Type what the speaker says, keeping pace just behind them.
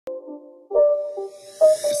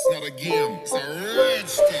not a game, it's a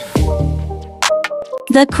rich thing.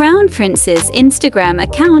 The Crown Prince's Instagram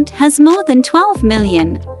account has more than 12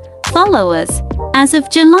 million followers as of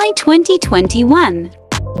July 2021.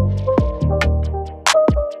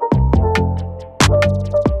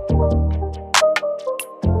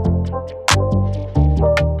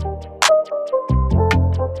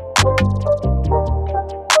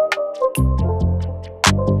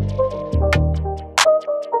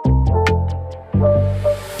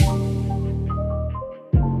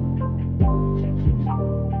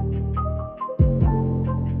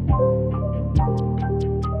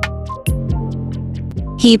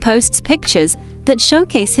 He posts pictures that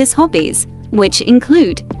showcase his hobbies, which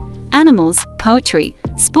include animals, poetry,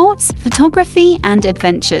 sports, photography, and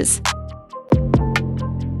adventures.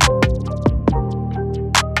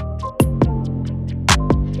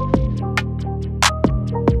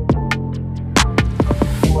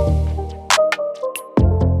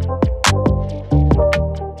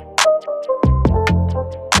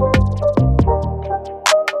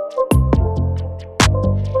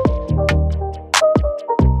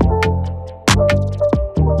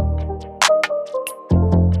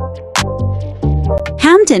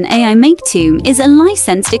 Hamdan AI Maktoum is a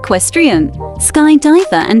licensed equestrian,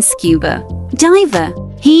 skydiver and scuba diver.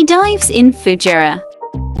 He dives in Fujairah.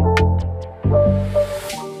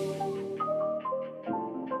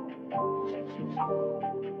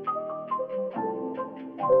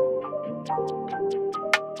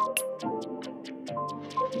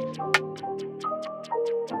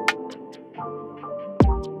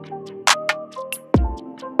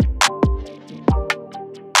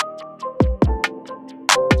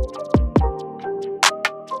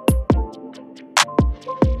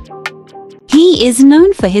 He is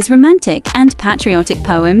known for his romantic and patriotic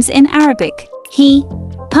poems in Arabic. He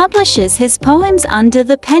publishes his poems under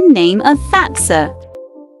the pen name of Fazza.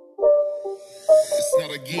 It's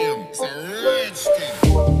not a game, it's a rich thing.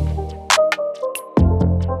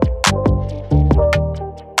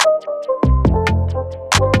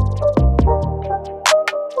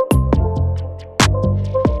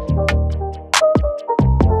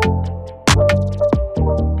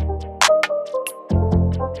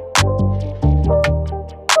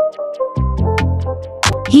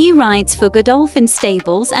 He rides for Godolphin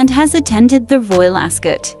Stables and has attended the Royal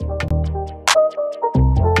Ascot.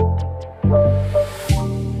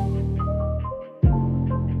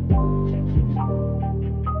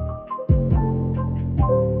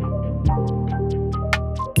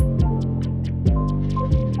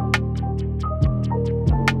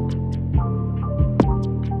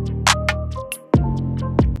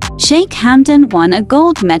 Sheikh Hamdan won a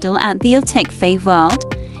gold medal at the Faz3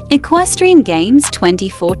 World Equestrian Games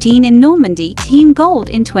 2014 in Normandy, team gold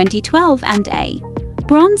in 2012 and a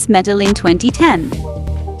bronze medal in 2010.